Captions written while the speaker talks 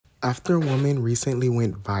After a woman recently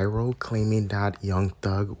went viral claiming that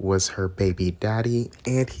YoungThug was her baby daddy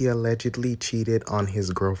and he allegedly cheated on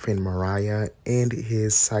his girlfriend Mariah, and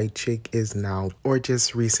his side chick is now or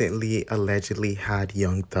just recently allegedly had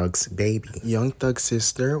YoungThug's baby. YoungThug's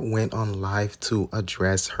sister went on live to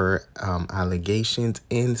address her allegations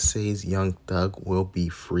and says YoungThug will be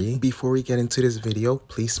free. Before we get into this video,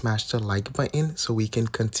 please smash the like button so we can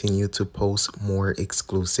continue to post more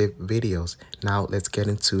exclusive videos. Now let's get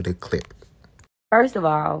into the clip. First of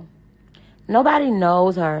all, nobody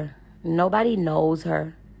knows her. Nobody knows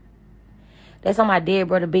her. That's on my dead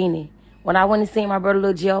brother Beanie. When I went and seen my brother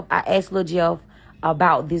Lil Jeff, I asked Lil Jeff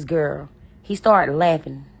about this girl. He started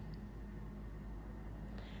laughing.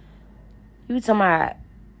 She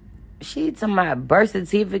talking about birth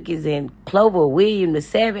certificates and Clover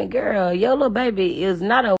Williams, the 7th. Girl, your little baby is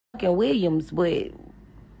not a fucking Williams, but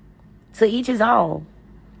to each his own.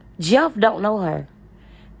 Jeff don't know her.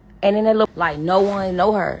 And then it look like no one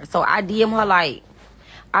know her. So I DM her, I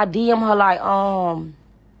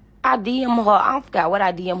forgot what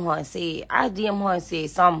I DM her and said. I DM her and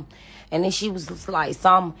said something. And then she was like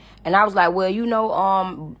something. And I was like, well, you know,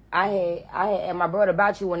 I had my brother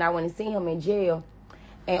about you when I went and seen him in jail.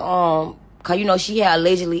 And cause you know she had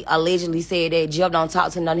allegedly said that Jeff don't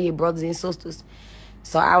talk to none of his brothers and sisters.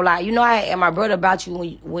 So I was like, you know, I had my brother about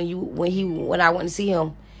you when I went to see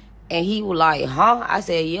him. And he was like, huh? I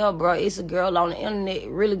said, yeah, bro, it's a girl on the internet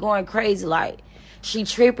really going crazy. Like, she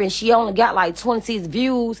tripping. She only got like 26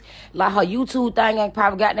 views. Like, her YouTube thing ain't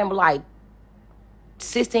probably got them like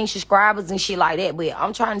 16 subscribers and shit like that. But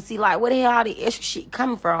I'm trying to see, like, where the hell all the extra shit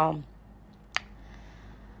coming from?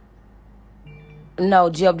 No,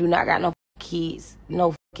 Jeff do not got no kids.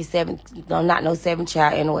 No fucking not no 7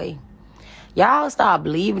 child anyway. Y'all stop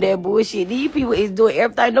believing that bullshit. These people is doing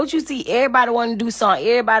everything. Don't you see? Everybody want to do something.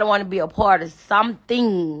 Everybody want to be a part of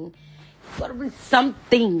something. Want to be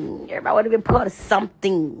something. Everybody want to be a part of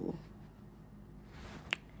something.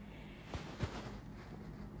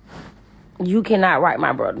 You cannot write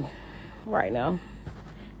my brother right now.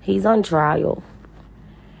 He's on trial.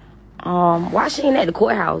 Why she ain't at the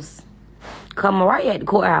courthouse? Come right at the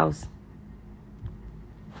courthouse.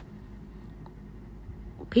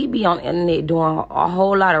 People be on the internet doing a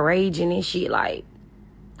whole lot of raging and shit. Like,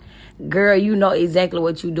 girl, you know exactly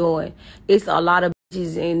what you doing. It's a lot of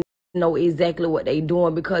bitches and know exactly what they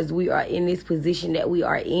doing because we are in this position that we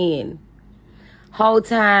are in. Whole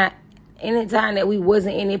time, anytime that we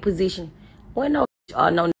wasn't in that position, we no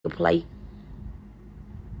nigga play.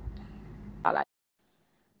 All I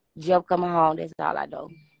Jeff coming home, that's all I know.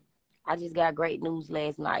 I just got great news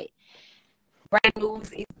last night. Great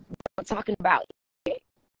news is talking about it.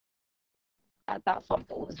 I thought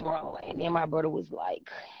something was wrong. And then my brother was like,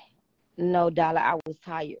 no, Dollar, I was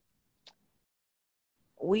tired.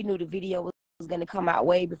 We knew the video was going to come out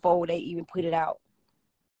way before they even put it out.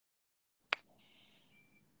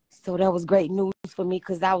 So that was great news for me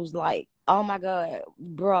because I was like, oh, my God,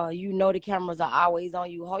 bro, you know the cameras are always on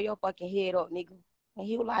you. Hold your fucking head up, nigga. And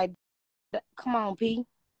he was like, come on, P.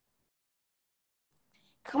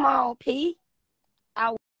 Come on, P.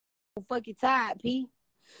 I was fucking tired, P.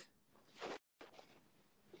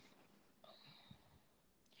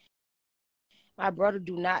 My brother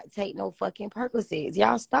do not take no fucking Percocets.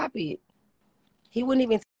 Y'all stop it. He wouldn't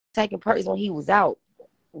even take Percocets when he was out.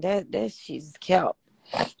 That shit's kept.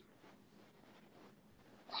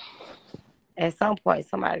 At some point,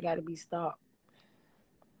 somebody got to be stopped.